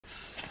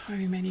so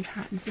many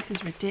patterns. This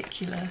is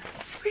ridiculous.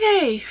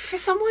 Okay, for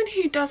someone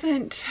who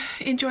doesn't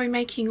enjoy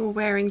making or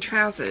wearing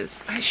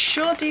trousers, I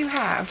sure do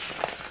have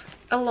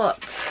a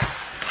lot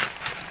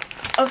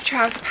of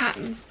trouser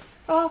patterns.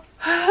 Oh,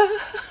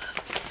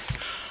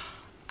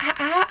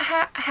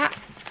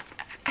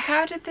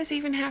 how did this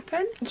even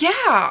happen?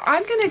 Yeah,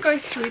 I'm gonna go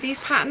through these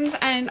patterns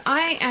and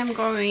I am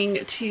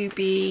going to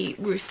be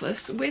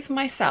ruthless with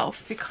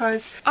myself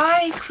because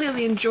I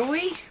clearly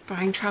enjoy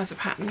buying trouser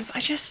patterns. I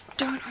just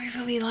don't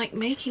overly like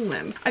making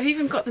them. I've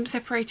even got them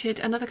separated,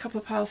 another couple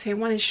of piles here.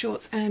 One is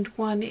shorts and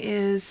one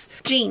is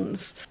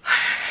jeans.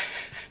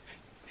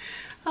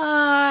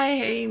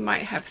 I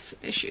might have some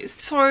issues.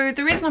 So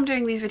the reason I'm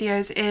doing these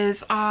videos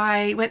is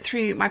I went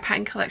through my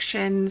pattern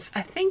collections,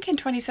 I think in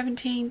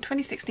 2017,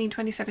 2016,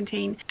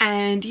 2017,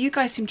 and you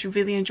guys seem to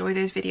really enjoy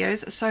those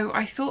videos. So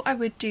I thought I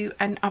would do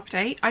an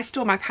update. I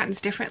store my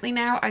patterns differently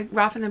now.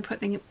 Rather than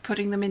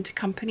putting them into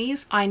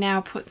companies, I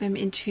now put them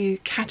into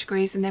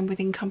categories and then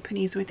within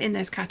companies within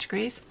those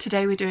categories.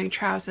 Today we're doing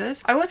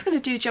trousers. I was going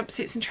to do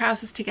jumpsuits and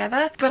trousers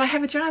together, but I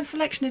have a giant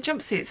selection of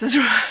jumpsuits as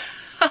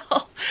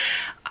well.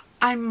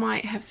 I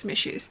might have some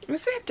issues. I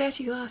also have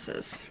dirty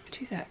glasses.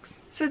 2 secs.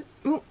 So,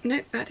 oh, no,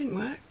 that didn't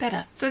work.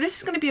 Better. So this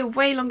is going to be a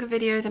way longer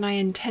video than I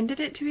intended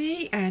it to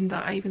be and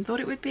that I even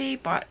thought it would be,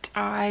 but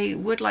I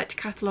would like to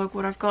catalogue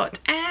what I've got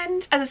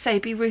and, as I say,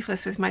 be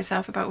ruthless with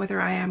myself about whether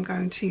I am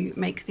going to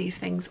make these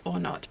things or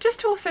not.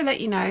 Just to also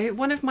let you know,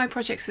 one of my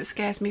projects that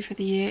scares me for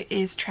the year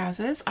is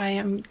trousers. I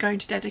am going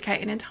to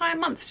dedicate an entire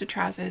month to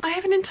trousers. I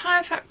have an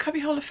entire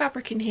cubbyhole of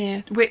fabric in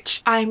here,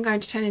 which I am going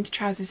to turn into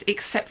trousers,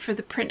 except for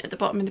the print at the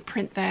bottom and the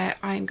print there.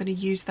 I am going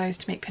to use those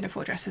to make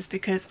pinafore dresses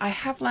because I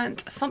have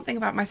learnt something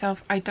about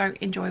myself. I don't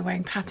enjoy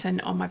wearing pattern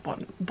on my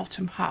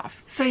bottom half.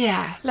 So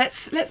yeah,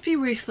 let's be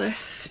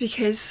ruthless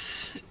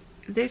because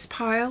this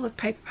pile of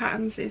paper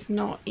patterns is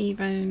not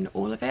even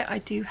all of it. I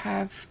do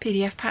have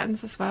PDF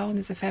patterns as well, and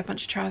there's a fair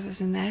bunch of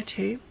trousers in there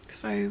too.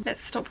 So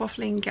let's stop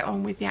waffling and get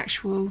on with the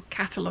actual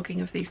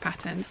cataloguing of these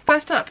patterns.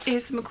 First up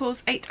is the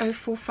McCalls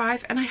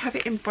 8045 and I have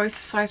it in both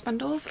size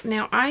bundles.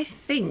 Now I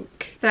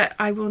think that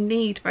I will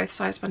need both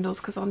size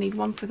bundles because I'll need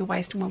one for the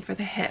waist and one for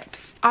the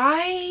hips.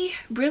 I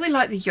really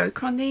like the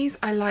yoke on these.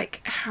 I like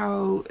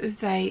how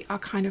they are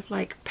kind of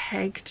like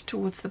pegged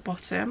towards the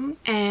bottom,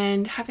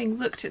 and having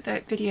looked at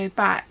that video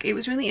back, it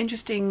was really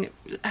interesting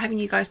having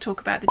you guys talk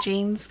about the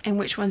jeans and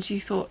which ones you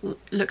thought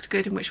looked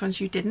good and which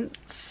ones you didn't.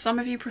 Some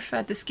of you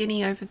preferred the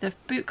skinny over the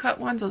bootcut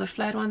ones or the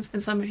flared ones,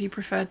 and some of you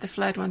preferred the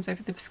flared ones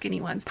over the skinny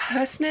ones.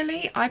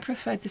 Personally, I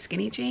preferred the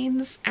skinny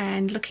jeans,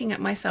 and looking at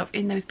myself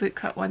in those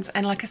bootcut ones,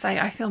 and like I say,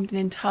 I filmed an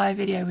entire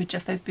video with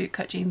just those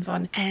bootcut jeans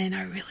on and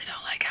I really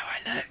don't like how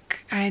I look.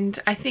 And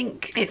I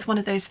think it's one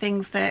of those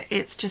things that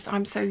it's just,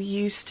 I'm so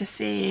used to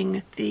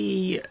seeing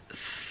the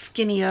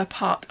skinnier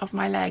part of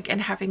my leg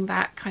and having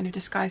that kind of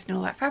disguised in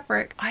all that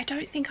fabric. I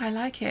don't think I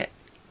like it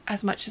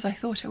as much as I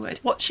thought I would.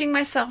 Watching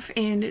myself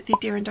in the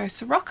Dirando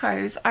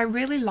Siroccos, I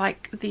really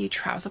like the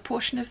trouser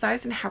portion of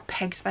those and how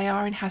pegged they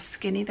are and how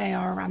skinny they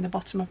are around the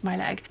bottom of my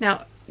leg.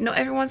 Now, not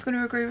everyone's going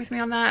to agree with me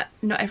on that.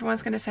 Not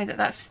everyone's going to say that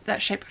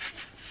that shape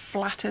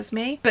flatters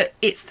me, but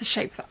it's the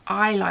shape that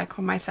I like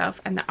on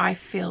myself and that I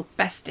feel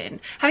best in.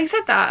 Having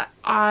said that,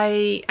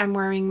 I am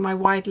wearing my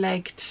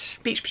wide-legged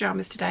beach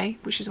pajamas today,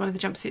 which is one of the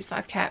jumpsuits that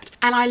I've kept,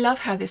 and I love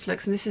how this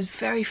looks, and this is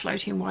very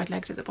floaty and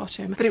wide-legged at the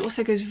bottom, but it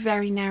also goes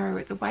very narrow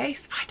at the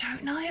waist. I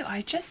don't know,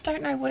 I just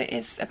don't know what it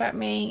is about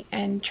me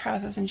and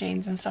trousers and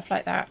jeans and stuff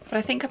like that, but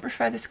I think I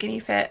prefer the skinny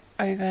fit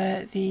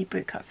over the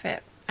bootcut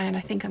fit. And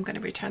I think I'm going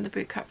to return the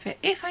bootcut fit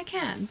if I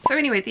can. So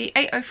anyway, the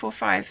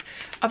 8045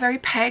 are very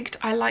pegged.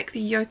 I like the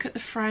yoke at the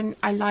front.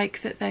 I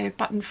like that they're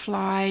button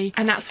fly.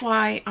 And that's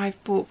why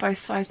I've bought both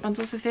size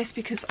bundles of this,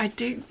 because I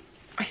think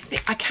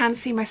I can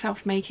see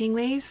myself making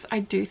these. I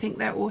do think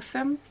they're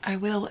awesome. I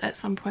will at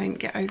some point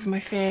get over my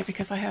fear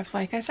because I have,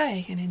 like I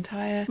say, an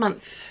entire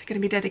month going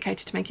to be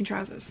dedicated to making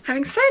trousers.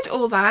 Having said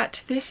all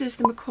that, this is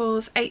the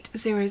McCalls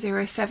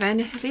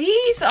 8007.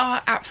 These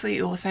are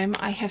absolutely awesome.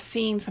 I have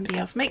seen somebody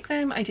else make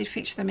them. I did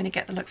feature them in a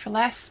Get the Look for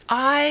Less.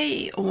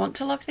 I want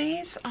to love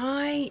these.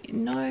 I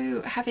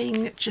know,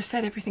 having just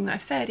said everything that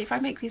I've said, if I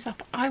make these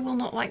up, I will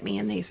not like me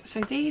in these.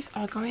 So these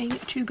are going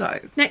to go.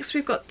 Next,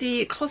 we've got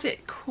the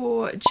Closet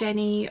Core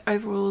Jenny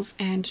overalls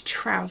and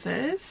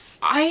trousers.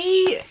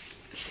 I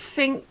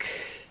think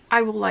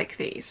I will like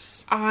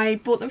these. I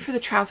bought them for the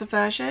trouser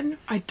version.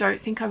 I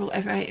don't think I will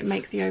ever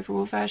make the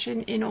overall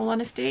version, in all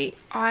honesty.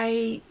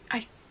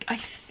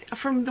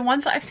 From the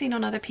ones that I've seen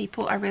on other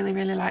people, I really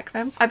like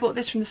them. I bought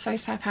this from the So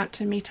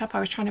Southampton meetup.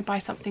 I was trying to buy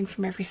something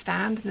from every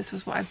stand, and this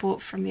was what I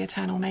bought from the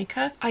Eternal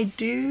Maker. I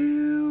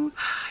do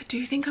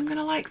think I'm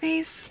gonna like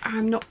these.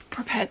 I'm not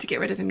prepared to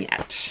get rid of them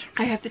yet.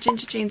 I have the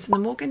ginger jeans and the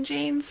Morgan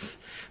jeans.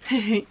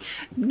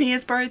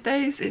 Nia's borrowed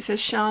those. It says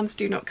Shan's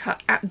do not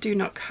cut.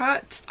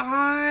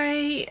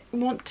 I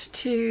want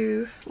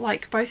to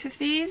like both of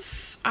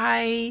these.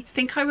 I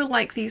think I will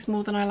like these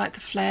more than I like the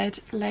flared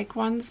leg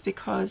ones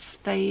because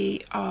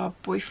they are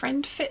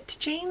boyfriend fit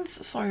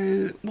jeans,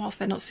 so whilst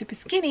they're not super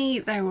skinny,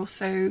 they're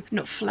also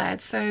not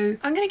flared. So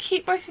I'm going to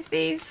keep both of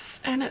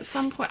these, and at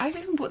some point, I've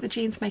even bought the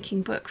jeans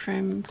making book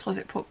from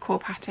Closet Core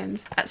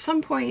Patterns. At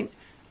some point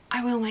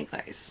I will make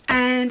those.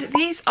 And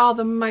these are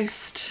the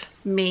most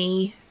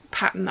me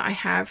pattern that I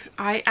have.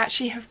 I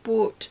actually have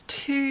bought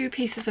 2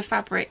 pieces of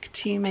fabric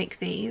to make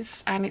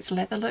these, and it's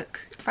leather look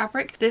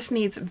fabric. This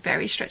needs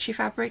very stretchy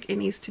fabric. It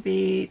needs to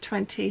be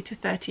 20 to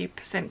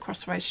 30%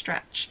 crosswise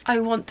stretch. I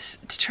want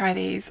to try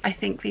these. I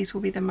think these will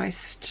be the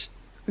most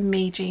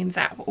me jeans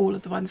out of all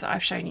of the ones that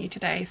I've shown you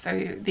today,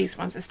 so these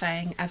ones are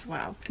staying as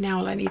well. Now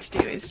all I need to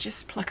do is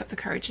just pluck up the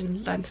courage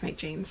and learn to make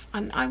jeans,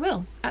 and I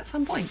will at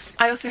some point.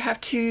 I also have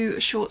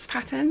 2 shorts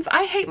patterns.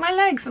 I hate my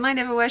legs and I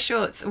never wear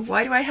shorts.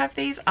 Why do I have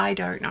these? I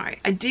don't know.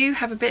 I do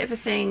have a bit of a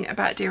thing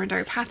about Deer and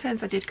Doe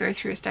patterns. I did go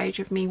through a stage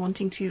of me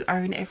wanting to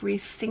own every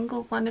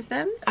single one of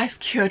them. I've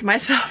cured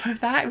myself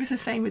of that. It was the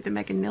same with the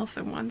Megan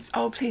Nielsen ones.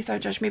 Oh, please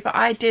don't judge me, but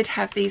I did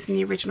have these in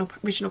the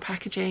original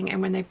packaging,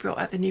 and when they brought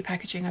out the new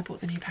packaging, I bought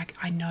the new pack.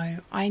 I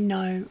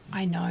know.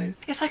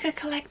 It's like a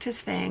collector's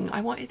thing. I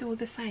want it all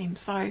the same.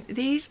 So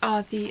these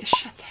are the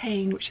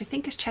châtain, which I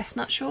think is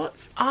chestnut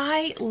shorts.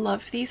 I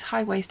love these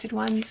high-waisted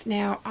ones.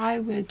 Now I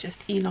would just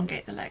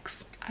elongate the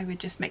legs. I would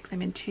just make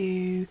them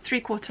into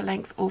 3/4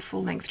 length or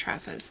full length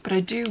trousers. But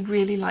I do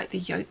really like the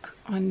yoke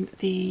on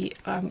the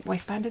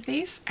waistband of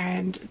these,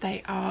 and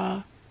they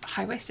are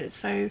high-waisted,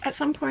 so at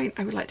some point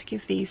I would like to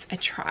give these a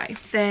try.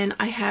 Then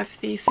I have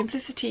the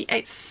Simplicity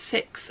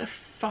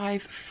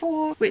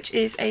 8654, which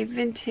is a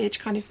vintage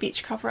kind of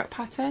beach cover-up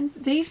pattern.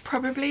 These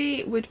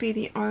probably would be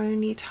the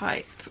only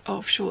type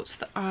of shorts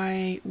that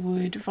I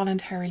would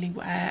voluntarily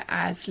wear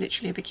as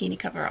literally a bikini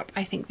cover-up.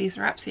 I think these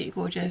are absolutely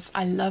gorgeous.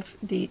 I love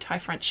the tie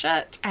front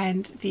shirt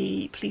and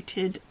the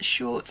pleated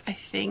shorts. I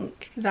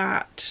think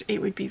that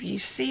it would be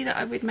VC that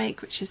I would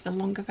make, which is the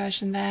longer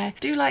version there.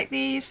 Do like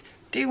these.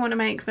 Do want to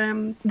make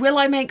them. Will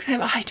I make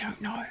them? I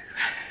don't know.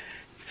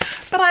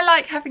 But I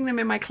like having them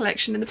in my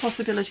collection, and the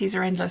possibilities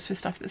are endless for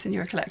stuff that's in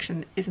your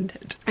collection, isn't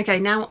it? Okay,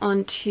 now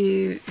on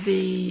to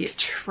the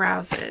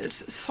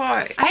trousers. So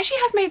I actually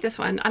have made this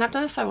one, and I've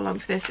done a sew along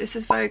for this. This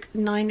is Vogue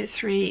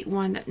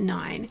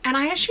 9319, and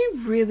I actually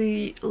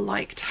really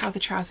liked how the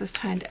trousers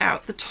turned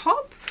out. The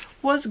top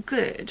was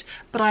good,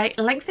 but I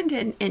lengthened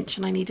it 1 inch,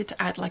 and I needed to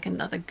add like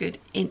another good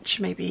inch,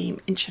 maybe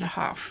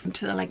 1.5 inches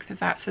to the length of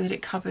that, so that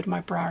it covered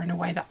my bra in a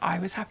way that I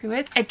was happy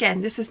with.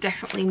 Again, this is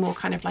definitely more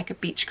kind of like a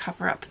beach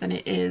cover up than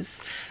it is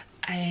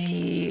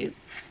a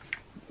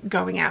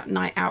going out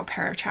night out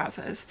pair of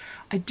trousers.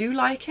 I do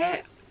like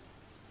it.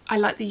 I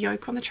like the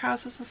yoke on the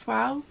trousers as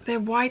well. They're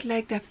wide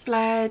leg, they're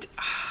flared.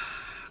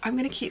 I'm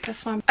gonna keep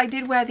this one. I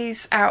did wear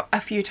these out a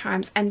few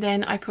times, and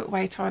then I put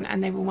weight on,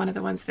 and they were one of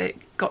the ones that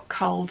got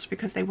culled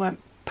because they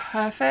weren't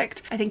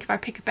perfect. I think if I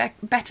pick a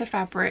better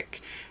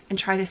fabric and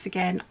try this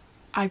again,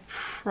 I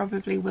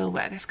probably will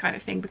wear this kind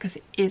of thing because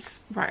it is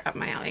right up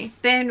my alley.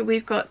 Then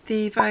we've got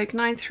the Vogue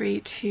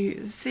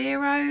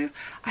 9320.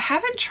 I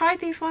haven't tried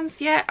these ones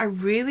yet. I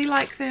really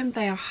like them.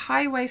 They are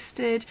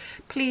high-waisted,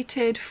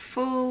 pleated,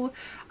 full.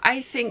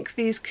 I think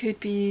these could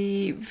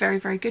be very,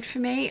 very good for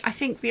me. I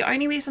think the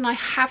only reason I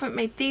haven't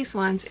made these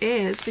ones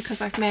is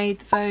because I've made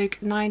the Vogue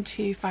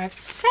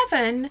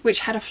 9257, which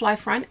had a fly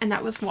front, and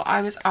that was what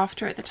I was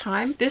after at the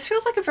time. This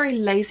feels like a very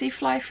lazy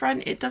fly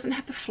front. It doesn't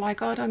have the fly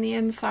guard on the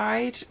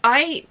inside.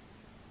 I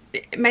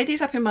made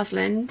these up in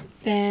muslin,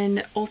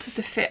 then altered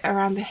the fit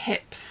around the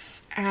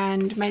hips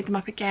and made them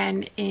up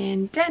again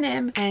in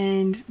denim,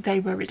 and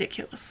they were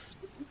ridiculous.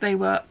 They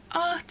were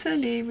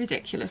utterly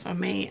ridiculous on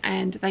me,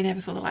 and they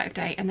never saw the light of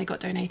day, and they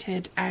got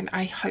donated, and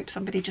I hope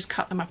somebody just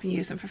cut them up and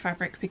used them for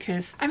fabric,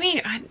 because I mean,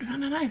 I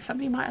don't know,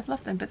 somebody might have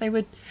loved them, but they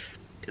were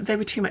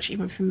too much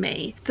even for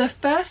me. The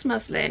first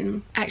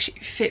muslin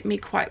actually fit me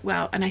quite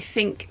well, and I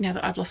think now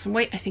that I've lost some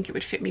weight, I think it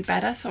would fit me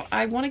better. So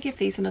I want to give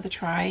these another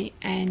try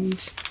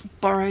and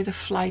borrow the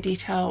fly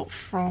detail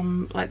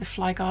from, like the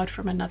fly guard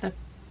from another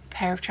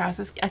pair of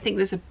trousers. I think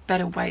there's a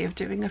better way of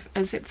doing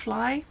a zip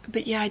fly,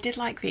 but yeah, I did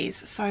like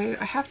these, so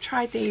I have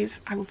tried these.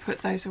 I will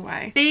put those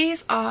away.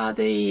 These are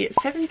the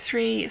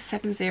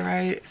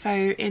 7370. So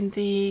in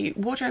the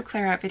wardrobe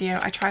clear out video,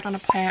 I tried on a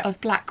pair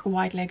of black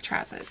wide leg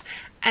trousers,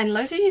 and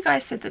loads of you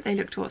guys said that they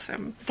looked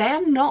awesome. They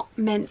are not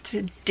meant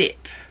to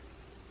dip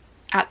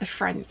at the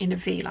front in a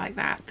V like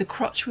that. The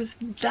crotch was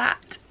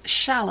that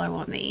shallow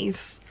on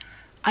these.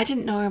 I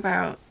didn't know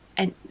about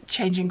and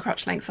changing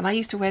crotch lengths, and I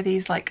used to wear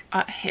these like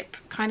at hip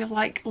kind of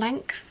like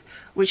length,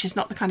 which is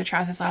not the kind of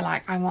trousers I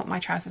like. I want my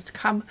trousers to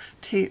come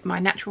to my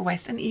natural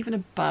waist and even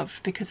above,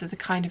 because of the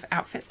kind of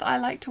outfits that I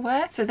like to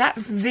wear. So that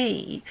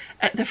V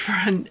at the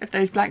front of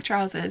those black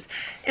trousers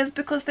is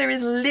because there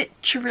is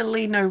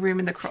literally no room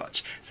in the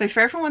crotch. So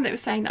for everyone that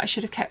was saying that I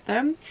should have kept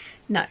them,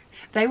 No,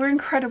 they were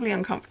incredibly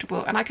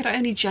uncomfortable and I could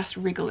only just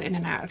wriggle in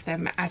and out of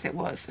them as it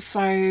was.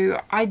 So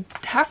I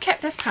have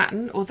kept this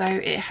pattern, although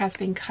it has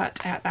been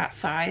cut at that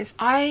size.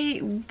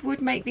 I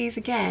would make these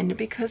again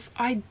because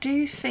I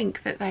do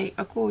think that they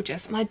are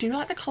gorgeous, and I do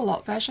like the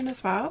culotte version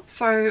as well.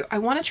 So I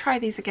want to try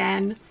these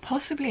again,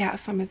 possibly out of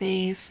some of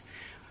these,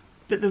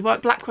 but the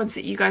black ones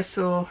that you guys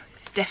saw,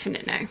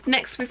 definite no.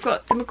 Next we've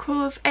got the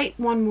McCalls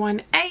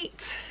 8118,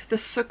 the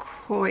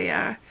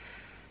Sequoia.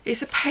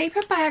 It's a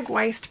paper bag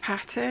waist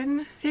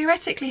pattern.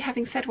 Theoretically,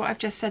 having said what I've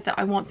just said, that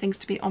I want things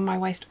to be on my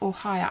waist or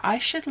higher, I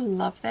should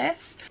love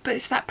this, but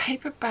it's that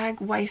paper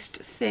bag waist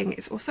thing.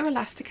 It's also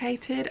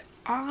elasticated.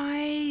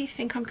 I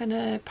think I'm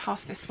gonna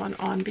pass this one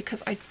on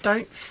because I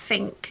don't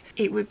think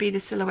it would be the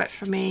silhouette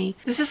for me.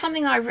 This is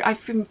something that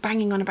I've been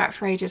banging on about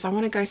for ages. I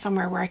want to go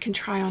somewhere where I can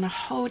try on a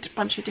whole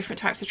bunch of different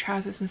types of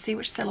trousers and see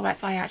which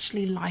silhouettes I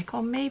actually like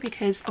on me,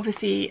 because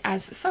obviously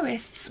as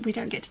sewists we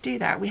don't get to do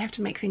that. We have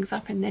to make things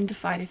up and then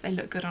decide if they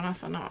look good on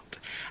us or not.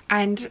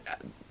 And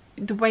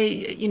the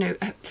way, you know,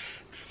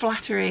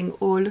 flattering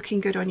or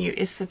looking good on you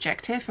is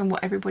subjective, and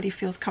what everybody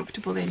feels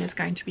comfortable in is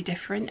going to be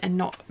different, and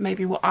not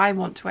maybe what I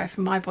want to wear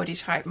for my body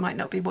type might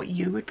not be what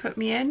you would put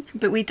me in.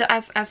 But we do,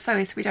 as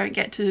sewists, we don't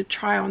get to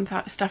try on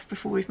that stuff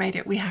before we've made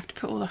it. We have to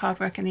put all the hard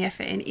work and the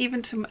effort in.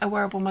 Even to a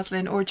wearable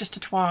muslin or just a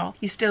toile,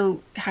 you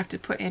still have to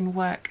put in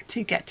work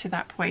to get to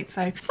that point.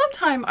 So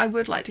sometime I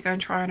would like to go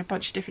and try on a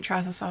bunch of different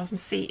trouser styles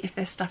and see if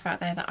there's stuff out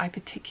there that I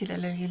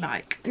particularly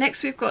like.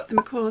 Next we've got the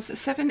McCalls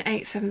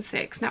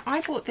 7876. Now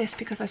I bought this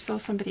because I saw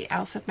somebody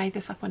else had made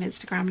this up on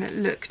Instagram and it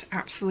looked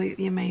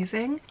absolutely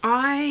amazing.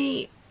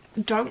 I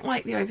don't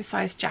like the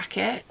oversized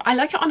jacket. I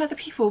like it on other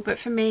people, but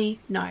for me,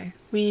 no.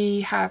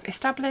 We have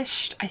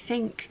established, I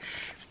think,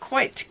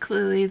 quite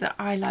clearly that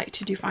I like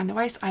to define the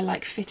waist. I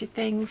like fitted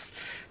things,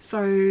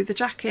 so the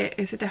jacket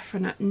is a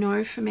definite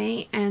no for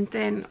me. And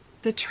then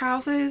the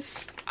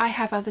trousers, I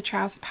have other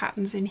trouser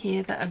patterns in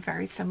here that are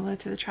very similar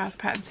to the trouser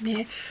patterns in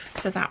here,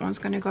 so that one's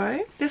going to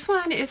go. This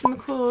one is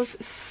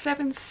McCalls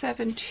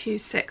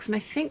 7726, and I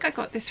think I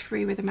got this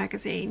free with a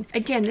magazine.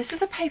 Again, this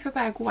is a paper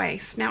bag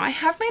waist. Now I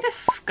have made a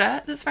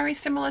skirt that's very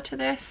similar to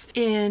this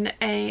in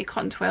a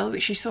cotton twill,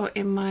 which you saw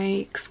in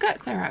my skirt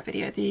clear out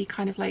video, the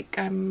kind of like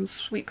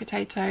sweet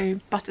potato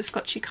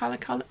butterscotchy kind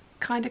of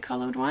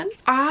coloured one.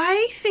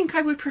 I think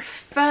I would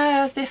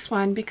prefer this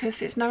one because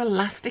there's no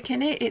elastic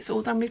in it. It's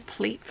all done with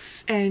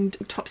pleats and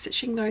top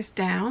stitching those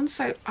down,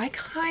 so I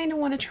kind of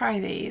want to try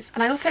these.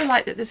 And I also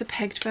like that there's a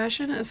pegged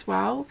version as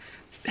well.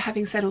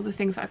 Having said all the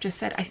things that I've just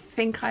said, I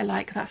think I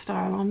like that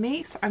style on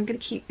me, so I'm going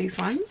to keep these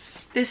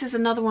ones. This is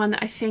another one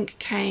that I think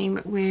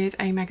came with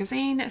a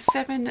magazine,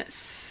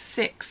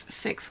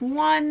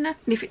 7661, and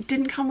if it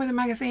didn't come with a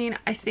magazine,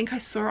 I think I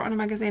saw it on a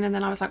magazine and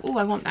then I was like, oh,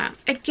 I want that.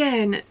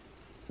 Again,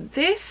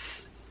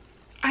 this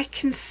I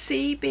can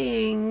see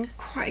being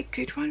quite a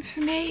good one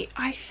for me.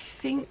 I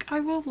think I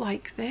will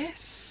like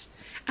this.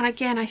 And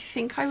again, I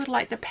think I would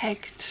like the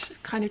pegged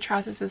kind of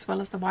trousers as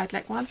well as the wide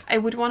leg ones. I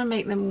would want to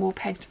make them more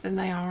pegged than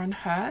they are on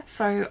her,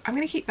 so I'm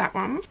going to keep that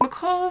one.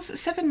 McCalls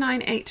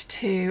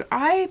 7982.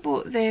 I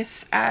bought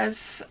this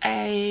as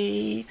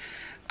a...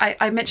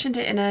 I mentioned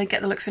it in a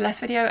Get the Look for Less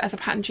video as a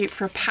pattern dupe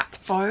for a pat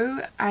bow,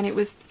 and it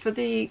was for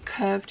the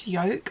curved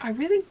yoke. I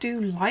really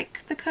do like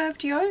the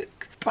curved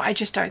yoke, but I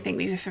just don't think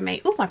these are for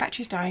me. Oh, my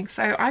battery's dying,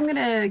 so I'm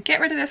gonna get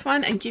rid of this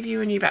one and give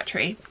you a new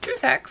battery. 2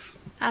 secs.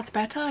 That's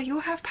better, you'll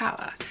have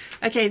power.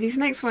 Okay, these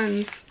next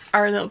ones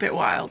are a little bit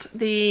wild.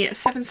 The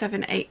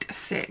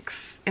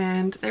 7786,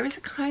 and there is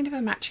a kind of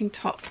a matching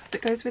top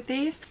that goes with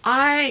these.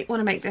 I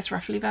want to make this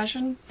ruffly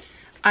version.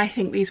 I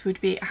think these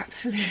would be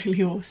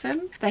absolutely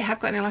awesome. They have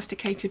got an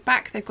elasticated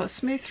back, they've got a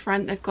smooth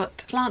front, they've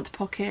got slant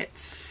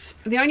pockets.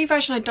 The only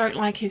version I don't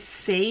like is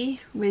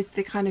C, with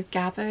the kind of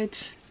gathered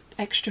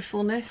extra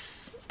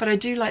fullness, but I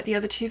do like the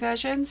other two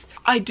versions.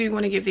 I do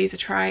want to give these a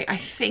try. I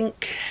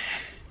think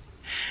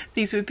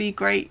these would be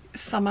great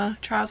summer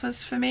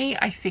trousers for me.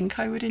 I think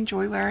I would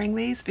enjoy wearing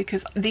these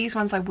because these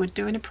ones I would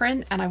do in a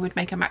print and I would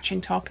make a matching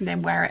top and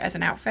then wear it as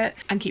an outfit.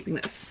 I'm keeping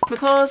this.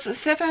 McCalls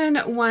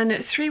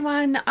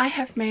 7131. I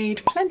have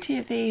made plenty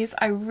of these.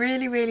 I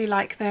really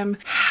like them.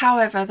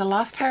 However, the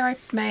last pair I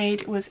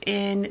made was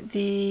in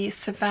the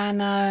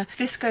Savannah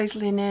viscose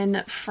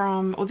linen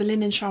from, or the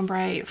linen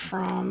chambray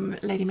from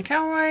Lady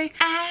McElroy,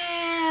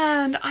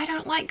 and I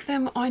don't like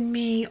them on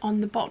me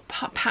on the bottom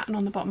pattern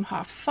on the bottom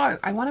half, so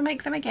I want to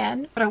make them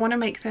again, but I want to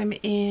make them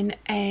in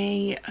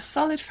a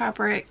solid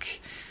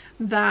fabric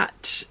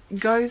that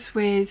goes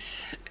with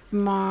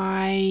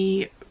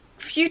my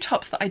few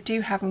tops that I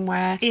do have and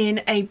wear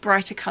in a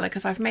brighter colour,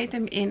 because I've made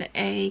them in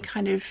a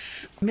kind of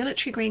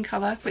military green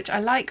colour, which I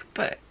like,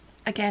 but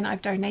again,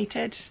 I've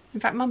donated.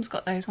 In fact, Mum's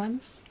got those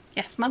ones.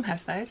 Yes, Mum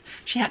has those.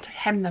 She had to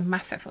hem them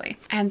massively.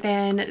 And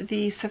then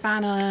the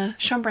Savannah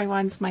chambray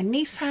ones my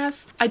niece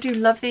has. I do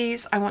love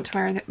these. I want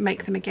to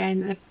make them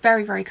again.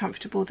 They're very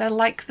comfortable. They're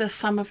like the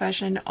summer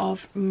version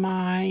of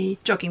my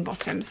jogging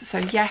bottoms. So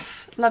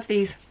yes, love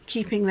these.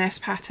 Keeping this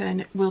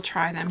pattern. We'll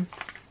try them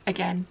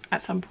again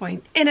at some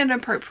point in an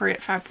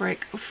appropriate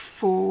fabric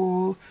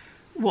for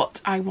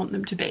what I want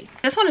them to be.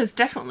 This one is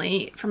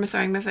definitely from a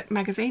sewing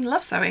magazine,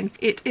 Love Sewing.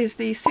 It is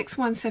the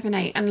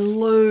 6178 and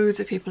loads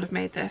of people have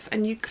made this,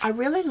 and I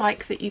really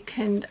like that you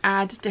can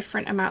add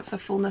different amounts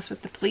of fullness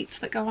with the pleats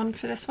that go on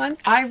for this one.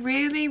 I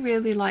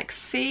really like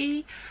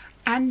C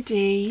and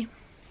D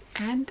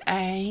and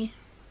A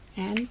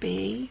and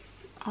B.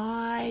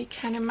 I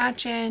can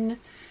imagine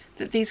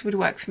that these would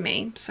work for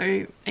me,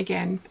 so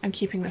again I'm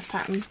keeping this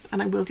pattern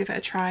and I will give it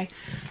a try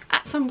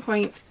at some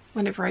point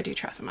whenever I do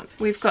Trouser Month.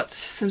 We've got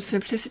some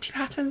simplicity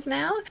patterns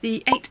now. The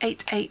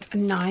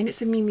 8889,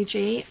 it's a Mimi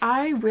G.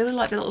 I really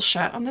like the little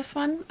shirt on this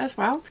one as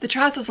well. The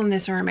trousers on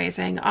this are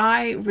amazing.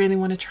 I really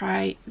want to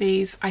try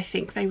these. I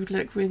think they would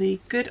look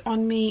really good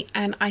on me,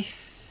 and I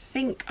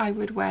think I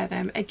would wear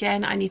them.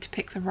 Again, I need to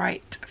pick the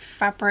right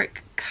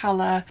fabric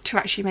colour to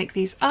actually make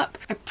these up.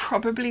 I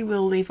probably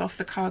will leave off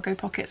the cargo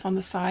pockets on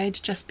the side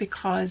just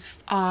because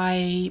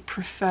I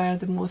prefer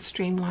the more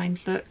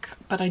streamlined look,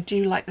 but I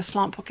do like the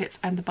slant pockets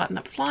and the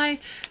button-up fly,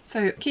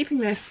 so keeping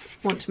this,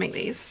 want to make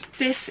these.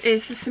 This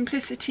is the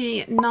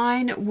Simplicity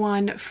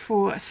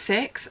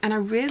 9146, and I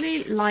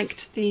really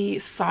liked the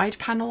side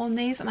panel on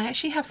these, and I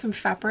actually have some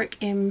fabric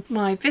in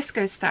my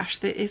viscose stash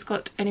that has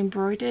got an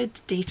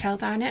embroidered detail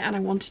down it, and I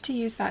wanted to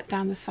use that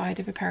down the side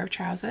of a pair of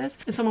trousers,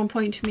 and someone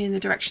pointed me in the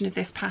direction of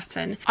this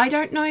pattern. I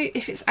don't know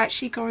if it's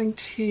actually going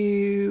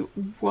to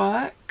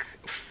work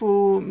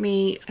for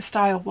me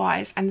style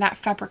wise, and that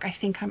fabric I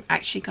think I'm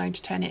actually going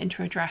to turn it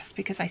into a dress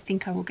because I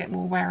think I will get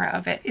more wear out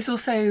of it. It's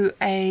also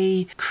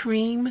a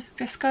cream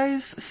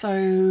viscose,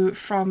 so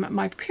from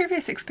my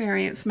previous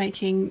experience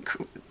making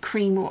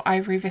cream or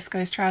ivory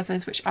viscose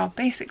trousers, which are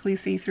basically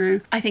see-through,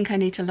 I think I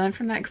need to learn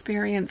from that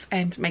experience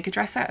and make a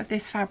dress out of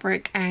this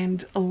fabric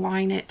and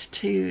align it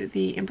to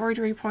the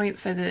embroidery point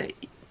so that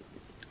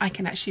I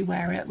can actually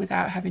wear it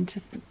without having to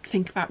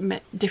think about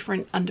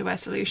different underwear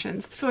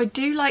solutions. So I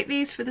do like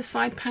these for the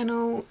side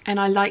panel,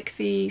 and I like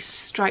the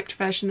striped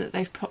version that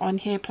they've put on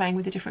here, playing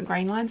with the different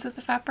grain lines of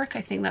the fabric.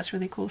 I think that's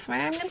really cool, so I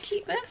am going to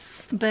keep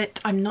this, but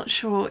I'm not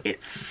sure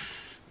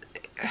it's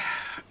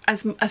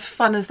as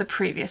fun as the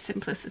previous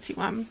Simplicity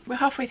one. We're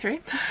halfway through.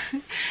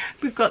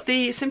 We've got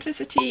the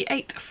Simplicity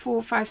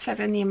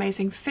 8457, the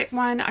Amazing Fit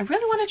one. I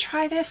really want to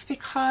try this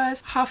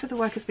because half of the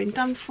work has been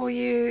done for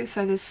you.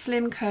 So there's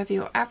slim, curvy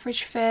or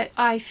average fit.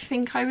 I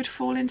think I would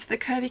fall into the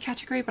curvy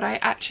category, but I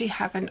actually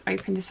haven't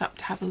opened this up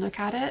to have a look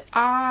at it.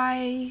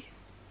 I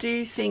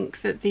do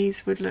think that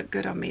these would look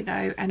good on me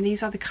though, and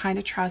these are the kind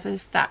of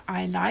trousers that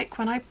I like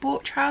when I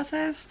bought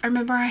trousers. I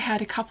remember I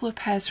had a couple of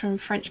pairs from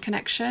French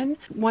Connection.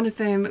 One of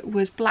them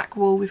was black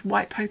wool with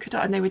white polka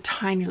dot, and they were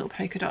tiny little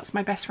polka dots.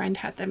 My best friend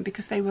had them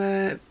because they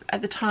were,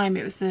 at the time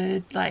it was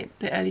the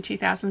early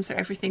 2000s, so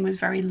everything was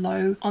very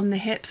low on the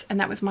hips, and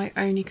that was my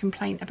only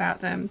complaint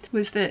about them,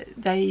 was that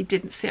they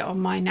didn't sit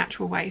on my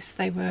natural waist.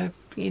 They were,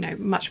 you know,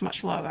 much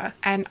lower,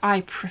 and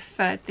I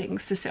preferred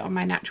things to sit on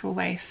my natural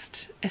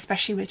waist,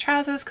 especially with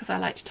trousers, because I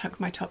like to tuck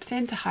my tops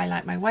in to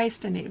highlight my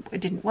waist, and it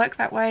didn't work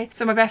that way.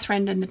 So my best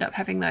friend ended up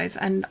having those,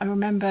 and I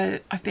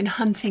remember I've been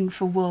hunting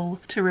for wool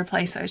to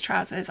replace those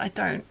trousers. I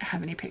don't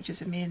have any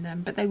pictures of me in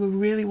them, but they were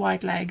really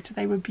wide-legged,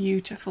 they were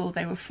beautiful,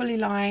 they were fully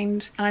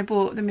lined, and I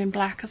bought them in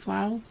black as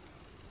well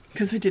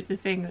because I did the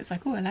thing that's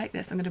like, oh, I like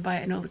this, I'm going to buy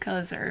it in all the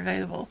colours that are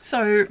available.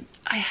 So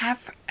I have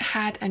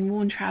had and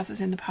worn trousers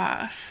in the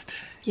past.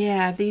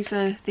 Yeah, these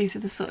are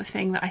the sort of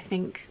thing that I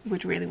think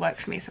would really work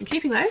for me, so I'm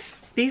keeping those.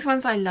 These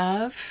ones I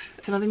love.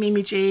 It's another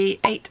Mimi G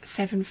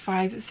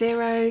 8750.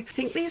 I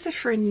think these are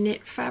for a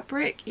knit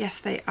fabric. Yes,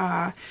 they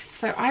are.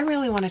 So I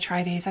really want to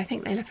try these. I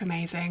think they look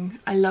amazing.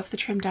 I love the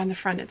trim down the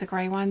front of the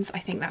grey ones. I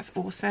think that's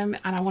awesome,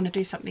 and I want to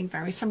do something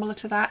very similar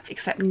to that,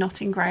 except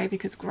not in grey,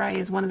 because grey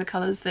is one of the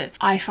colours that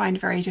I find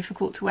very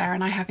difficult to wear,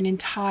 and I have an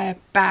entire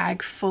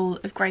bag full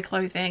of grey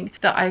clothing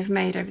that I've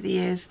made over the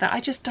years that I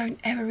just don't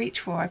ever reach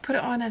for. I put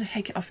it on and I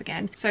take it off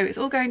again. So it's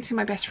all going to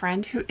my best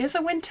friend, who is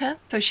a winter,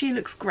 so she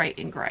looks great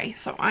in grey.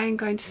 So I am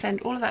going to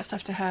send all of that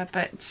stuff to her,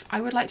 but I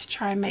would like to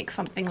try and make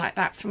something like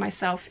that for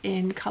myself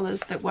in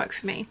colours that work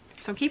for me.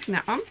 So I'm keeping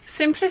that one.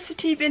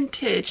 Simplicity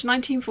Vintage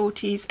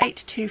 1940s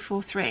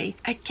 8243.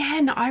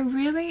 Again, I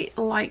really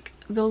like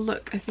the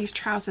look of these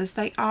trousers.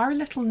 They are a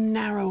little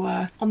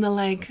narrower on the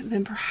leg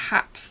than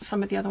perhaps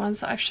some of the other ones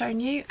that I've shown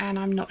you, and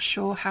I'm not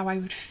sure how I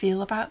would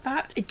feel about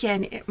that.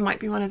 Again, it might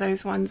be one of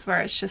those ones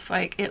where it's just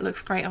like, it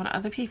looks great on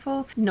other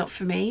people, not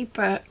for me,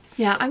 but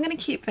yeah, I'm going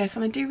to keep this,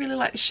 and I do really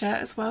like the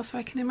shirt as well, so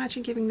I can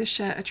imagine giving the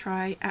shirt a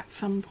try at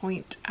some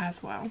point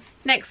as well.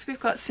 Next we've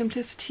got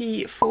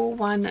Simplicity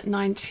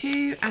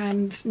 4192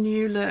 and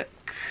New Look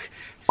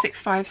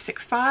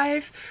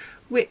 6565,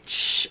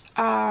 which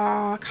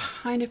are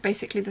kind of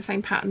basically the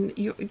same pattern.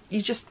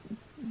 You just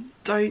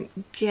don't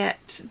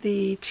get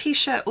the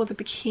t-shirt or the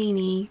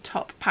bikini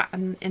top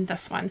pattern in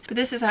this one, but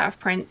this is out of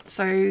print,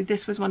 so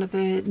this was one of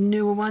the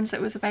newer ones that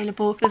was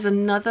available. There's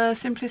another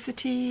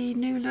Simplicity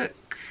New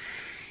Look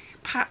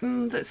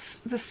pattern that's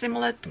the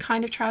similar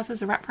kind of trousers,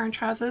 the wraparound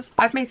trousers.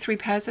 I've made 3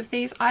 pairs of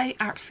these. I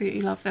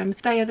absolutely love them.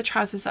 They are the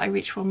trousers that I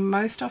reach for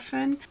most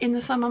often in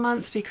the summer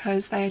months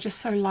because they are just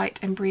so light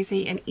and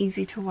breezy and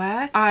easy to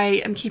wear.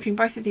 I am keeping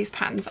both of these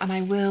patterns and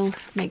I will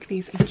make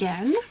these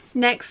again.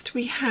 Next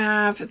we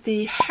have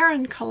the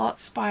Heron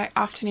Culottes by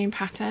Afternoon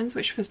Patterns,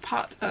 which was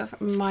part of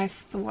my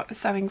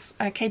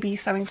KB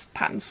Sewings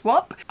pattern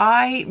swap.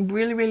 I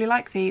really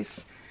like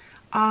these.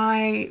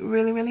 I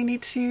really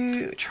need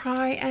to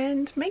try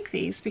and make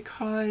these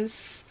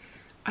because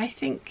I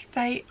think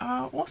they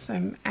are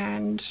awesome,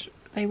 and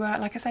they were,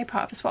 like I say,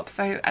 part of the swap,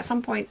 so at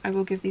some point I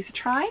will give these a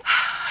try.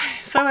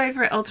 Sew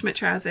Over It Ultimate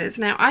Trousers.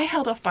 Now, I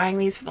held off buying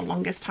these for the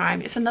longest time.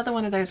 It's another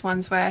one of those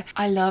ones where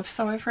I love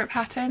Sew Over It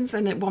patterns,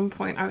 and at one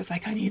point I was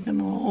like, I need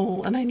them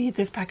all and I need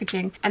this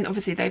packaging. And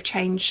obviously they've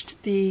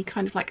changed the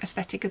kind of like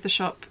aesthetic of the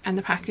shop and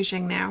the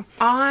packaging now.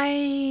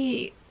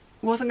 I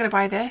wasn't going to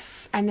buy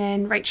this, and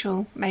then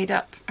Rachel made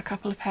up a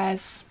couple of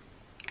pairs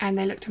and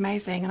they looked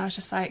amazing, and I was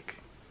just like,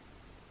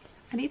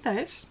 I need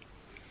those.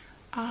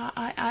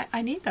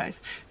 I need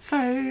those.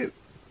 So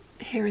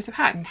here is the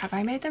pattern. Have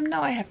I made them?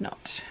 No, I have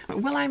not.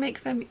 But will I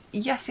make them?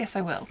 Yes,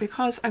 I will,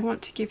 because I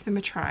want to give them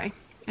a try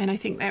and I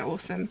think they're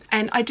awesome.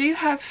 And I do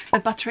have a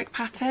Butterick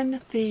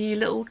pattern, the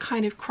little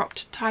kind of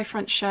cropped tie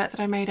front shirt that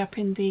I made up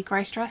in the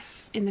Grace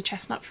dress in the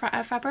chestnut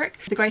fabric,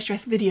 the Grace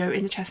dress video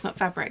in the chestnut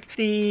fabric.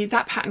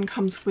 That pattern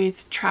comes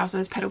with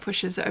trousers, pedal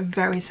pushers that are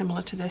very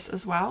similar to this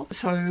as well.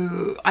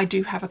 So I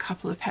do have a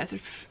couple of pairs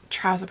of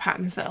trouser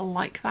patterns that are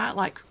like that,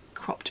 like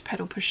cropped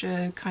pedal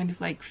pusher, kind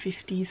of like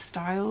 50s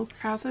style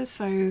trousers.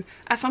 So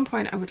at some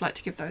point I would like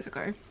to give those a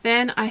go.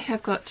 Then I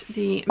have got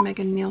the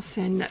Megan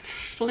Nielsen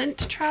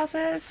Flint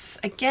trousers.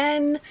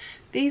 Again,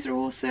 these are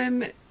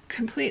awesome.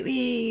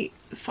 Completely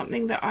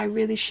something that I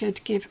really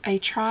should give a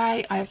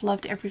try. I've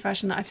loved every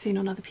version that I've seen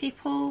on other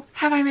people.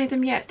 Have I made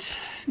them yet?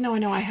 No,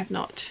 I have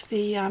not.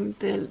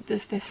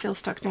 They're still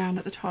stuck down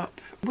at the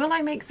top. Will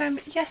I make them?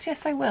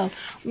 Yes, I will.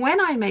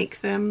 When I make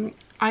them,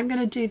 I'm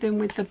going to do them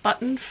with the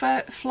button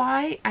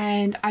fly,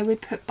 and I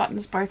would put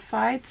buttons both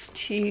sides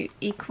to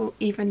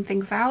even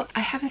things out. I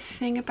have a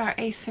thing about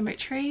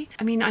asymmetry.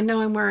 I mean, I know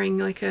I'm wearing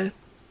like a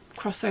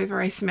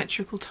crossover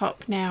asymmetrical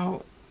top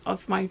now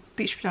of my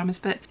beach pajamas,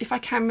 but if I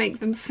can make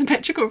them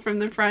symmetrical from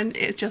the front,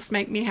 it just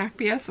make me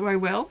happier, so I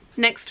will.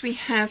 Next we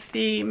have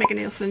the Megan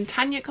Nielsen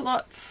Tanya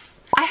Culottes.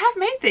 I have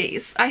made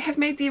these. I have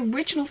made the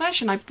original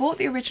version. I bought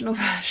the original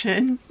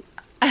version,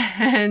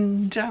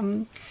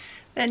 and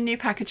then new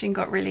packaging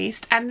got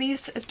released, and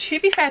these, to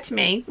be fair to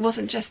me,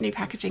 wasn't just new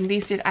packaging.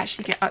 These did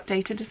actually get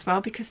updated as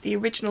well, because the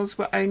originals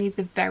were only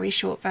the very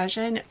short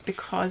version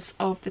because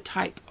of the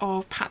type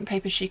of pattern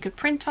paper she could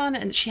print on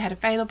and she had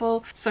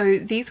available. So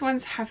these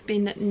ones have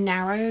been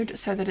narrowed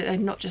so that they're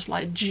not just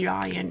like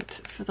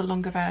giant for the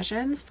longer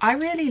versions. I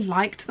really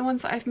liked the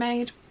ones that I've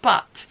made,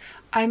 but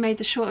I made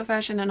the shorter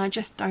version and I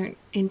just don't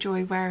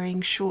enjoy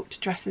wearing short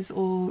dresses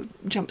or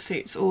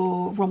jumpsuits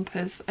or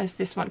rompers as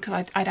this one,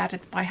 because I'd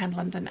added by Hand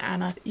London,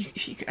 and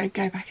if you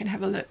go back and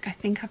have a look, I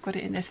think I've got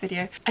it in this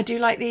video. I do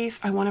like these.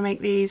 I want to make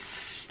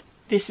these.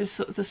 This is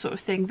the sort of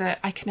thing that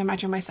I can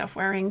imagine myself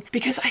wearing,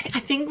 because I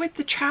think with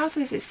the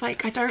trousers it's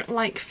like I don't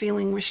like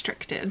feeling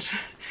restricted.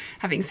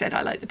 Having said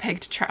I like the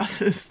pegged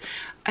trousers,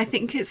 I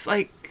think it's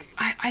like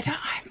I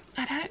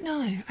don't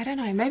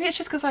know. Maybe it's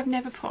just because I've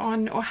never put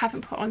on or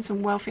haven't put on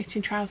some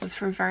well-fitting trousers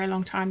for a very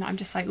long time that I'm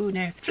just like, oh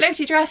no,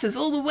 floaty dresses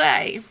all the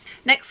way.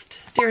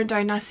 Next,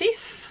 Dirandau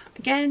Narcisse.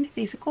 Again,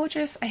 these are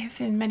gorgeous. I have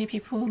seen many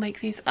people make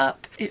these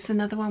up. It's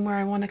another one where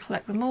I want to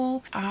collect them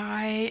all.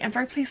 I am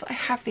very pleased that I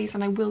have these,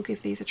 and I will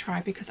give these a try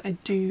because I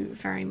do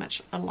very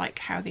much like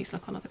how these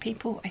look on other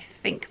people. I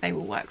think they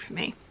will work for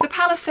me. The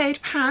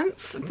Palisade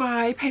Pants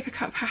by Paper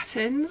Cut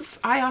Patterns.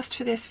 I asked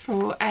for this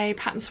for a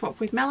pattern swap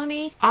with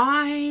Melanie.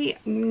 I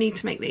need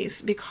to make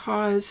these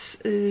because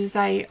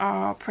they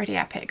are pretty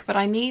epic, but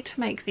I need to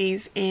make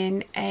these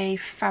in a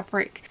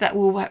fabric that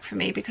will work for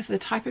me because of the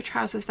type of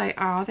trousers they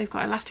are. They've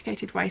got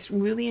elasticated waist,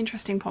 really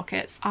interesting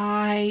pockets.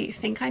 I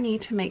think I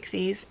need to make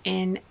these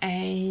in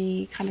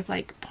a kind of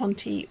like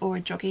ponte or a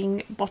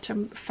jogging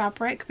bottom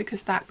fabric,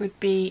 because that would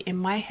be in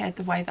my head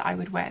the way that I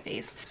would wear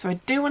these. So I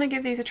do want to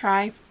give these a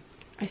try.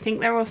 I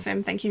think they're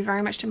awesome. Thank you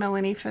very much to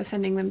Melanie for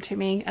sending them to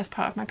me as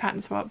part of my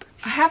pattern swap.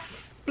 I have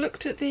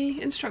looked at the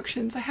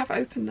instructions. I have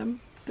opened them.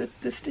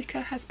 The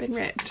sticker has been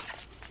ripped.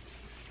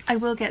 I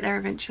will get there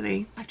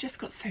eventually. I've just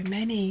got so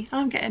many.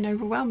 I'm getting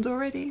overwhelmed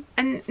already.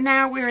 And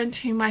now we're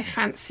into my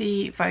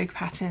fancy Vogue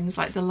patterns,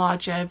 like the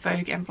larger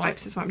Vogue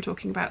envelopes is what I'm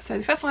talking about. So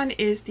the first one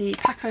is the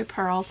Paco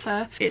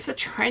Peralta. It's a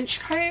trench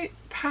coat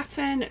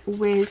pattern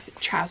with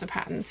trouser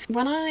pattern.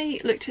 When I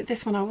looked at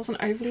this one, I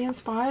wasn't overly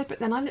inspired, but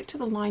then I looked at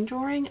the line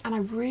drawing and I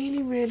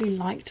really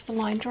liked the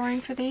line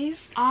drawing for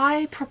these.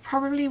 I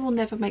probably will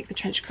never make the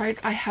trench coat.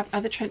 I have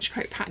other trench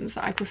coat patterns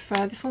that I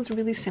prefer. This one's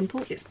really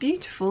simple. It's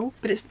beautiful,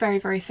 but it's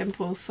very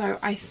simple. So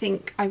I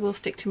think I will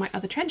stick to my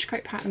other trench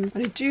coat patterns,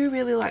 but I do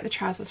really like the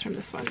trousers from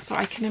this one. So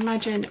I can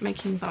imagine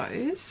making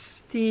those.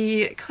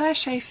 the Claire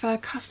Schaefer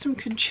Custom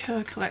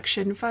Couture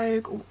Collection,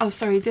 Vogue. Oh,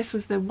 sorry, this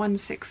was the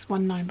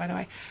 1619, by the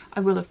way. I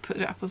will have put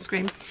it up on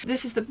screen.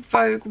 This is the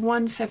Vogue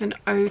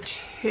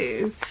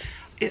 1702.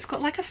 It's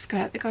got like a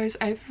skirt that goes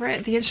over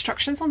it. The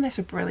instructions on this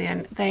are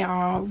brilliant. They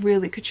are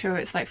really couture.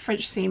 It's like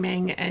French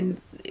seaming,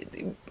 and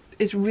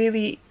it's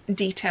really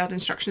detailed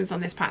instructions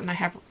on this pattern.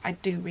 I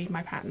do read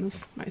my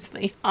patterns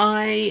mostly.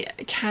 I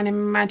can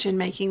imagine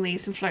making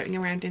these and floating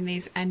around in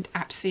these and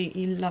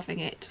absolutely loving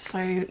it.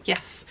 So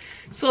yes,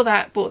 saw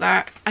that, bought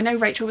that. I know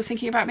Rachel was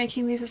thinking about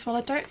making these as well.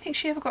 I don't think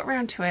she ever got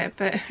around to it,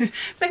 but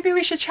maybe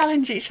we should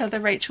challenge each other,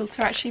 Rachel,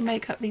 to actually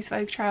make up these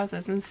Vogue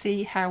trousers and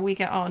see how we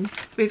get on.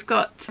 We've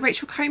got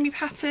Rachel Comey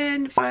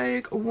pattern,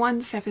 Vogue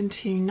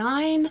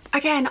 1729.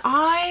 Again,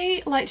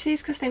 I liked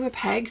these because they were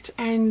pegged,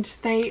 and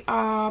they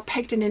are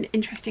pegged in an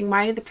interesting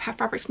way. The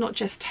fabric's not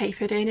just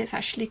tapered in, it's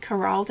actually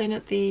corralled in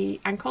at the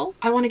ankle.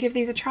 I want to give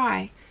these a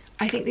try.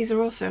 I think these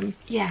are awesome.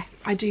 Yeah,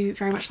 I do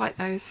very much like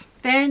those.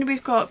 Then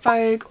we've got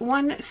Vogue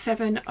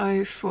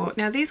 1704.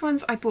 Now these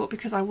ones I bought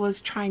because I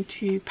was trying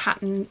to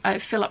pattern,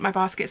 fill up my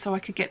basket so I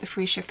could get the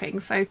free shipping.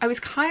 So I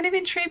was kind of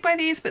intrigued by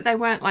these, but they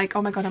weren't like,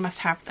 oh my god, I must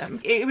have them.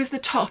 It was the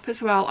top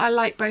as well. I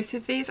like both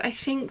of these. I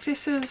think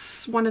this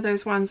is one of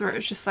those ones where it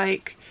was just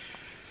like,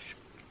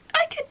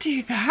 I could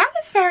do that.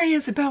 That's very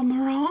Isabel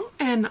Marant,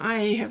 and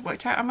I have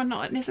worked out I'm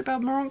not an Isabel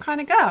Marant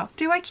kind of girl.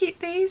 Do I keep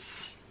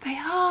these? They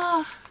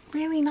are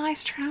really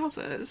nice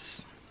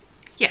trousers.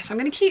 Yes, I'm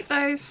going to keep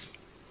those,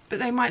 but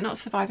they might not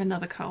survive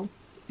another cull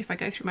if I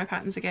go through my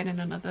patterns again in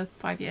another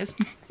 5 years.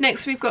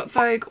 Next we've got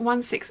Vogue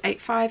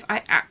 1685.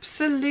 I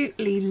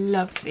absolutely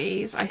love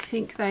these. I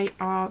think they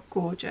are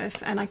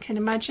gorgeous, and I can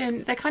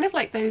imagine they're kind of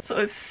like those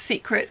sort of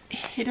secret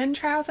hidden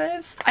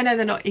trousers. I know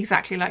they're not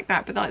exactly like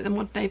that, but they're like the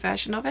modern day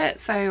version of it.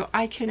 So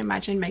I can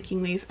imagine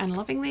making these and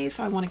loving these,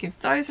 so I want to give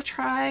those a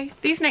try.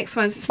 These next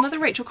ones, it's another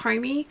Rachel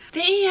Comey.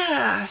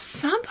 The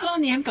sample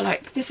on the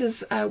envelope, this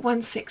is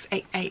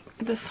 1688.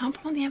 The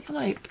sample on the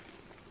envelope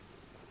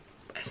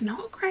is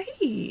not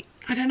great.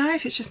 I don't know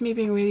if it's just me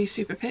being really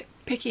super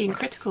picky and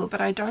critical, but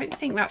I don't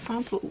think that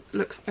sample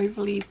looks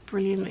overly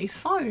brilliantly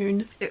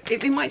sewn.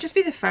 It might just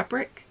be the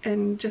fabric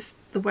and just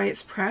the way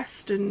it's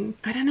pressed, and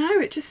I don't know,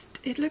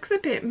 it looks a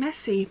bit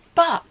messy.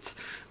 But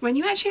when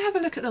you actually have a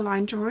look at the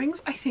line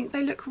drawings, I think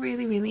they look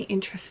really, really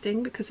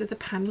interesting because of the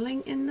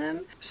paneling in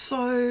them.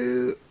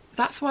 So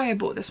that's why I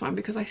bought this one,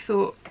 because I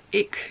thought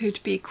it could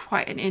be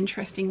quite an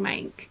interesting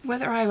make.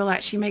 Whether I will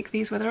actually make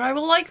these, whether I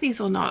will like these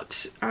or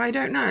not, I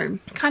don't know.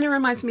 Kind of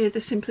reminds me of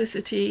the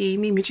Simplicity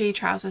Mimi G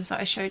trousers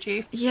that I showed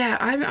you. Yeah,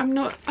 I'm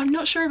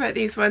not sure about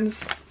these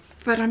ones,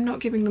 but I'm not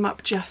giving them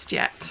up just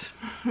yet.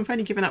 I've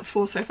only given up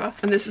 4 so far.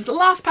 And this is the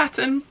last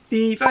pattern,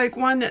 the Vogue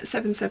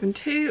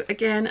 1772.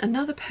 Again,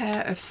 another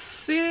pair of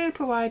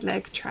super wide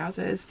leg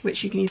trousers,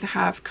 which you can either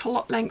have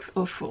culotte length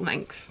or full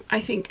length. I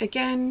think,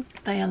 again,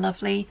 they are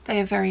lovely. They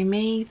are very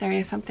me. They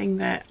are something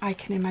that I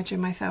can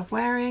imagine myself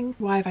wearing.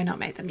 Why have I not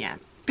made them yet?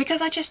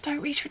 Because I just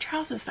don't reach for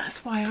trousers.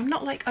 That's why I'm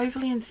not like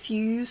overly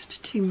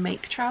enthused to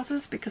make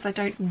trousers, because I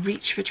don't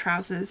reach for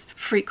trousers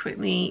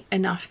frequently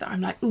enough that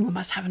I'm like, oh, I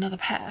must have another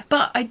pair.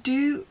 But I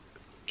do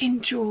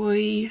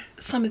enjoy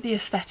some of the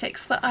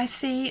aesthetics that I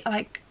see.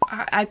 Like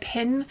I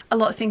pin a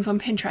lot of things on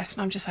Pinterest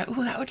and I'm just like,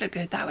 oh, that would look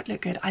good, that would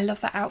look good. I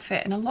love that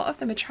outfit, and a lot of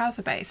them are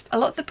trouser based. A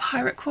lot of the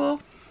pirate core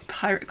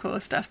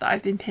stuff that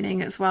I've been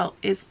pinning as well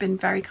has been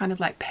very kind of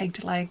like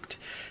pegged legged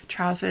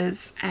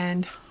trousers,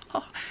 and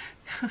oh,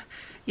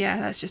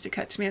 yeah, that's just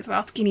occurred to me as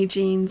well. Skinny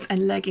jeans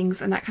and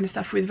leggings and that kind of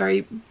stuff with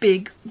very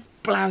big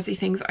blousy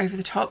things over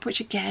the top,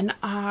 which again,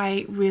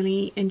 I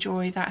really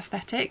enjoy that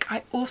aesthetic.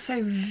 I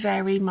also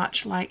very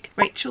much like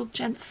Rachel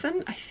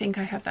Jensen, I think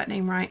I have that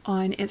name right,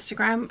 on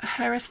Instagram.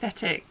 Her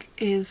aesthetic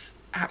is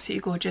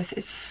absolutely gorgeous.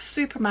 It's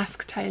super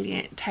mask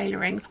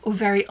tailoring, or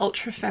very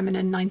ultra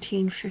feminine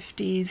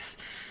 1950s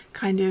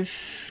kind of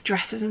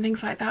dresses and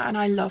things like that, and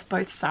I love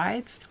both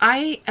sides.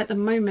 I at the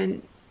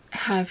moment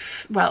have,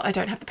 well, I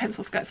don't have the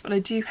pencil skirts, but I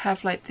do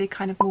have like the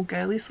kind of more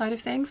girly side of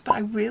things, but I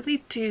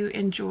really do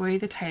enjoy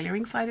the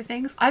tailoring side of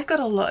things. I've got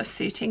a lot of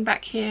suiting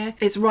back here.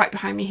 It's right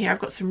behind me here. I've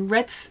got some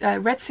red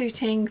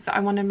suiting that I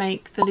want to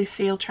make the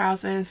Lucille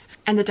trousers,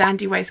 and the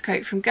dandy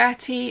waistcoat from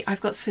Gertie. I've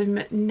got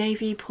some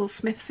navy Paul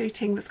Smith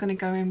suiting that's going to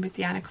go in with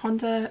the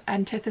Anaconda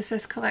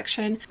Antithesis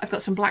collection. I've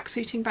got some black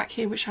suiting back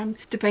here, which I'm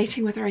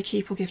debating whether I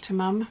keep or give to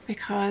mum,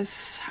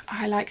 because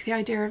I like the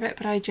idea of it,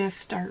 but I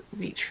just don't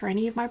reach for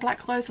any of my black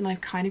clothes, and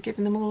I've kind of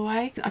given them all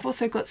away. I've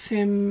also got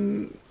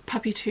some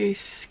puppy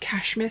tooth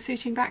cashmere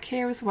suiting back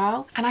here as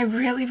well, and I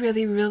really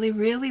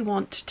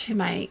want to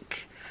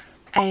make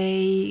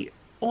a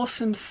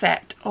awesome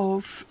set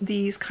of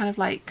these kind of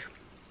like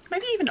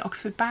maybe even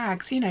Oxford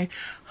bags, you know.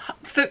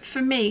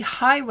 For me,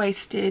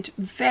 high-waisted,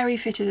 very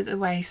fitted at the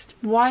waist,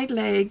 wide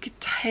leg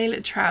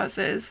tailored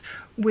trousers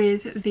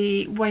with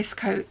the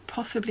waistcoat,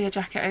 possibly a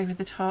jacket over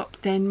the top,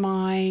 then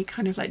my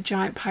kind of like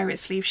giant pirate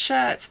sleeve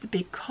shirts, the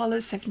big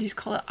collars, 70s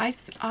collar.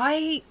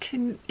 I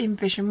can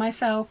envision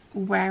myself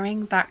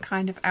wearing that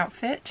kind of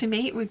outfit. To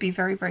me, it would be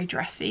very, very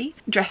dressy,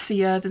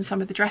 dressier than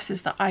some of the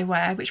dresses that I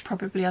wear, which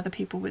probably other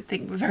people would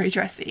think were very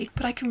dressy.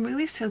 But I can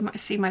really still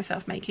see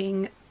myself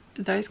making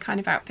those kind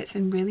of outfits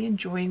and really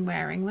enjoying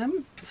wearing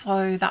them.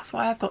 So that's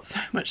why I've got so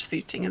much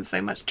suiting and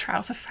so much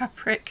trouser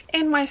fabric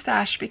in my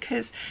stash,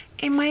 because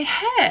in my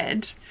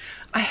head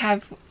I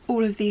have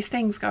all of these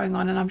things going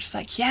on and I'm just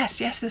like, yes,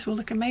 this will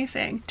look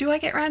amazing. Do I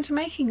get around to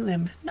making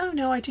them?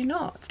 No, I do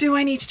not. Do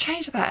I need to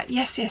change that?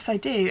 Yes, I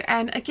do.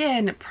 And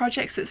again,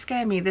 projects that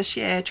scare me this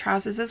year,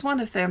 trousers is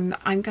one of them.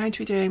 I'm going to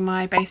be doing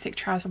my basic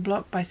trouser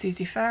block by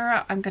Susie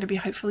Ferrer. I'm going to be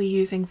hopefully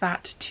using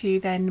that to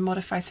then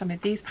modify some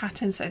of these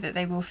patterns so that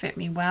they will fit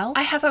me well.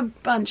 I have a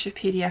bunch of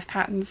PDF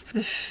patterns.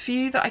 The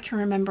few that I can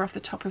remember off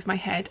the top of my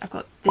head, I've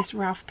got this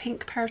Ralph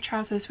Pink pair of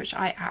trousers, which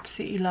I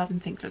absolutely love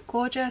and think look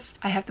gorgeous.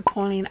 I have the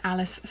Pauline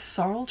Alice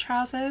Sorrel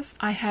trousers.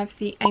 I have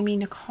the Amy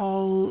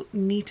Nicole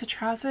Nita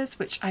trousers,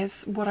 which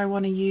is what I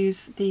want to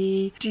use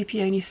the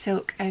Dupioni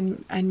silk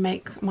and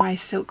make my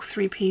silk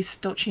three-piece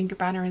Dolce &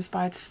 Gabbana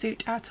inspired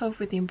suit out of,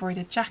 with the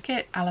embroidered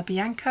jacket a la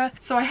Bianca.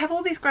 So I have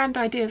all these grand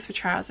ideas for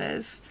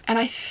trousers, and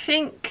I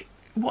think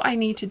what I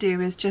need to do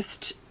is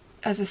just,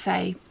 as I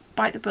say,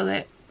 bite the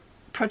bullet.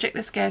 Project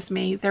that scares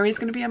me. There is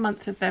going to be a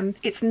month of them.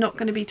 It's not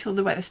going to be till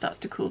the weather starts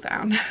to cool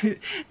down.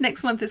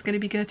 Next month is going to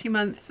be Gertie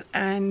month,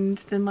 and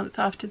the month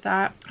after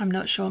that I'm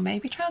not sure,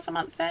 maybe trouser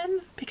month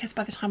then, because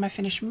by the time I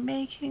finish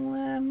making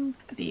them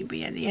it'll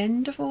be at the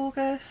end of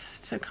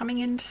August, so coming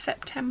into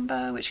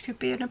September, which could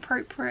be an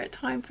appropriate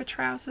time for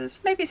trousers.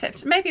 Maybe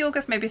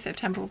August, maybe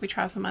September will be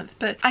trouser month.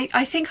 But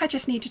I think I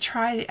just need to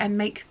try and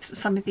make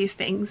some of these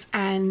things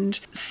and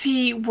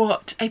see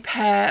what a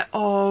pair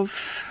of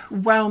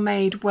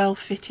well-made,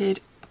 well-fitted,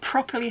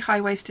 properly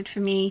high-waisted for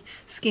me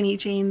skinny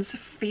jeans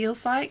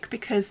feels like,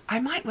 because I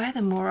might wear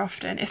them more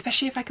often,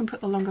 especially if I can put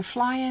the longer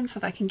fly in so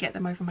that I can get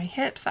them over my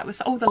hips. That was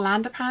the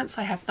Lander pants,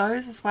 I have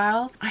those as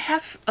well. I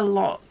have a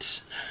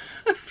lot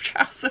of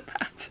trouser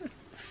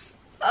patterns,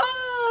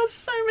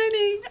 so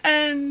many,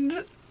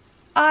 and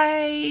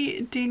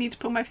I do need to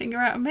pull my finger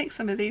out and make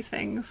some of these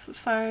things.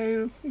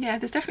 So yeah,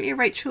 there's definitely a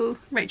Rachel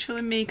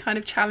and me kind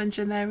of challenge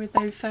in there with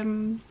those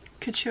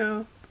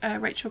couture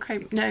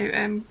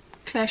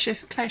Claire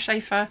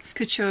Schaefer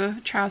couture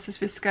trousers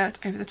with skirt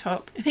over the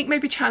top. I think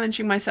maybe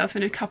challenging myself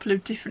in a couple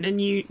of different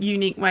and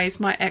unique ways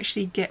might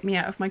actually get me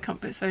out of my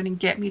comfort zone and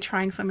get me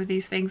trying some of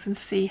these things and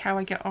see how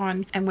I get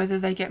on and whether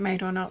they get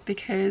made or not,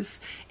 because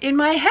in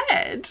my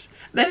head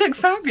they look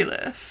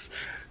fabulous.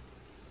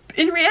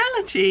 In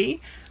reality,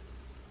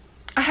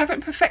 I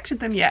haven't perfected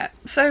them yet,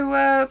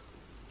 so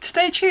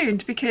stay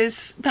tuned,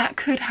 because that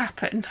could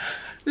happen.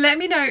 Let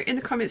me know in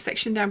the comments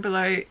section down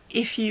below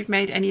if you've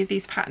made any of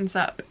these patterns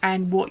up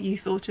and what you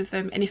thought of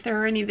them, and if there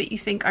are any that you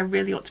think I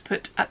really ought to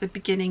put at the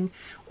beginning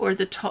or at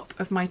the top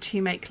of my to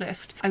make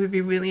list. I would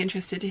be really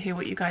interested to hear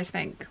what you guys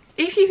think.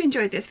 If you've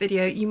enjoyed this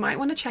video, you might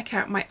want to check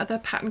out my other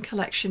pattern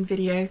collection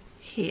video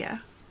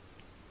here.